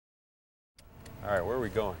All right, where are we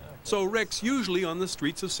going? So Rick's usually on the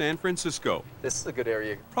streets of San Francisco, This is a good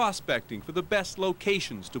area. prospecting for the best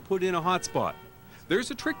locations to put in a hotspot. There's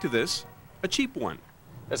a trick to this, a cheap one.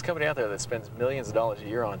 There's a company out there that spends millions of dollars a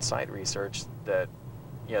year on site research that,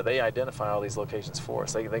 you know, they identify all these locations for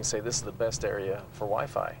us. They can say this is the best area for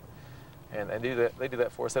Wi-Fi, and they do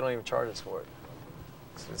that for us. They don't even charge us for it.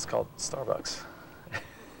 So it's called Starbucks.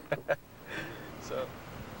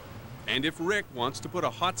 And if Rick wants to put a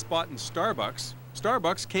hotspot in Starbucks,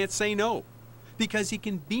 Starbucks can't say no, because he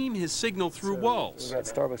can beam his signal through walls. We've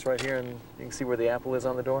got Starbucks right here, and you can see where the apple is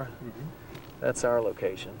on the door. That's our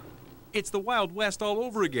location. It's the Wild West all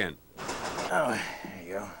over again. Oh, there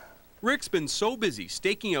you go. Rick's been so busy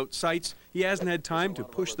staking out sites, he hasn't had time to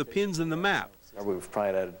push the pins in the map. We've probably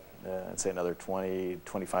added, I'd say, another 20,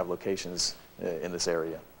 25 locations in this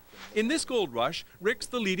area. In this gold rush, Rick's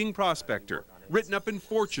the leading prospector, written up in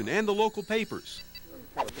Fortune and the local papers.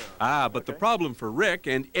 But the problem for Rick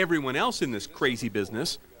and everyone else in this crazy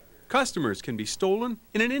business, customers can be stolen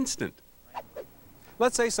in an instant.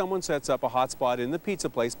 Let's say someone sets up a hotspot in the pizza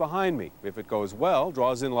place behind me. If it goes well,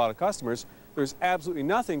 draws in a lot of customers, there's absolutely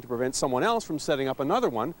nothing to prevent someone else from setting up another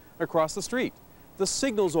one across the street. The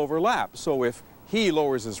signals overlap, so if he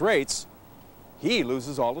lowers his rates, he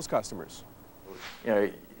loses all his customers. You know,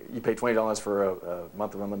 you pay $20 for a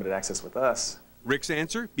month of unlimited access with us. Rick's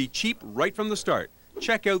answer, be cheap right from the start.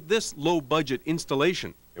 Check out this low-budget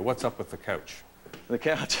installation. What's up with the couch? The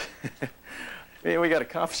couch. We got a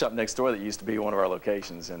coffee shop next door that used to be one of our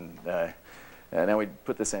locations, and now we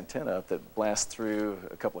put this antenna up that blasts through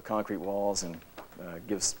a couple of concrete walls and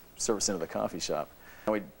gives service into the coffee shop.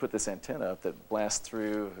 And we put this antenna up that blasts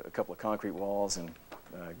through a couple of concrete walls and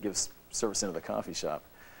gives service into the coffee shop.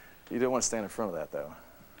 You don't want to stand in front of that, though.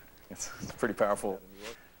 It's pretty powerful.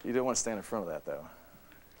 You don't want to stand in front of that, though.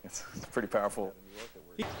 It's pretty powerful.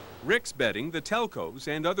 Rick's betting the telcos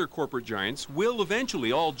and other corporate giants will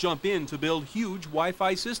eventually all jump in to build huge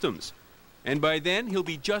Wi-Fi systems. And by then, he'll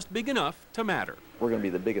be just big enough to matter. We're going to be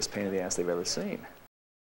the biggest pain in the ass they've ever seen.